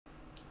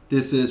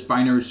This is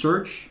binary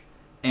search.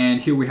 And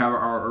here we have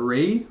our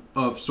array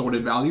of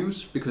sorted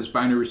values because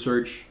binary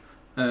search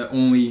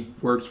only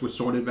works with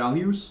sorted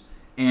values.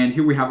 And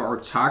here we have our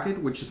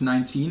target, which is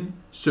 19.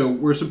 So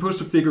we're supposed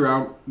to figure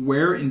out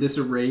where in this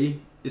array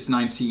is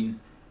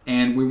 19.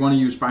 And we want to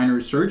use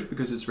binary search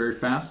because it's very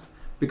fast,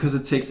 because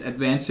it takes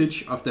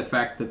advantage of the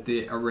fact that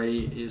the array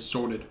is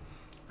sorted.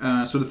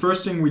 So the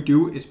first thing we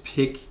do is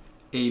pick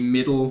a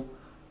middle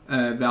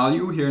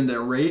value here in the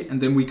array,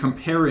 and then we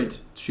compare it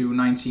to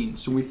 19.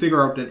 So we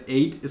figure out that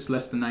 8 is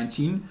less than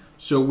 19.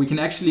 So we can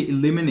actually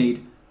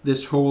eliminate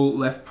this whole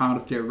left part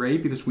of the array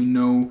because we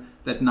know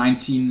that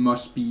 19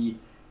 must be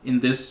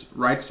in this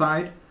right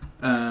side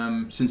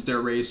since the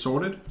array is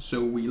sorted.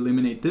 So we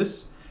eliminate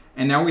this.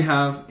 And now we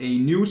have a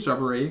new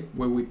subarray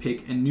where we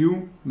pick a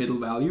new middle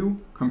value,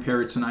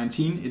 compare it to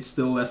 19. It's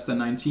still less than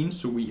 19,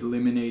 so we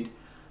eliminate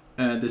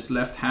this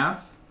left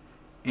half.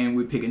 And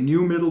we pick a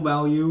new middle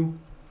value,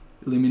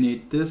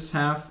 eliminate this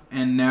half,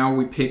 and now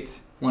we picked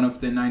one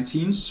of the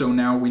 19s, so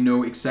now we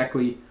know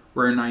exactly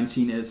where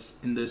 19 is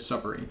in this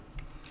subarray.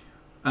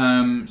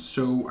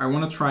 So I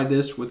want to try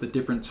this with a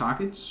different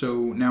target. So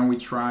now we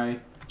try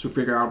to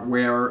figure out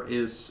where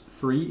is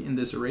 3 in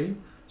this array.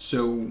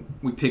 So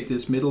we pick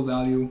this middle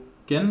value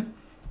again,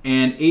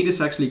 and 8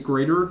 is actually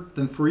greater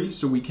than 3,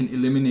 so we can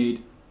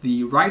eliminate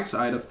the right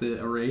side of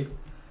the array.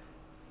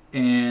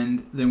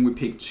 And then we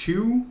pick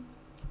 2,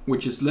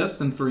 which is less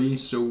than 3,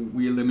 so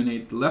we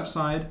eliminate the left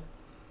side.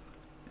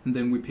 And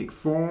then we pick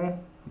 4,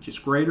 which is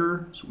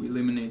greater, so we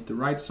eliminate the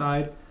right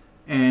side.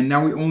 And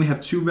now we only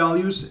have 2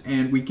 values,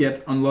 and we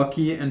get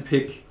unlucky and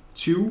pick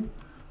 2.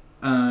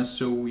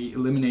 So we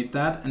eliminate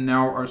that, and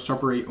now our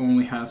subarray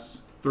only has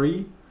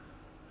 3.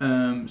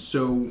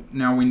 So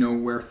now we know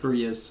where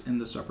 3 is in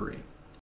the subarray.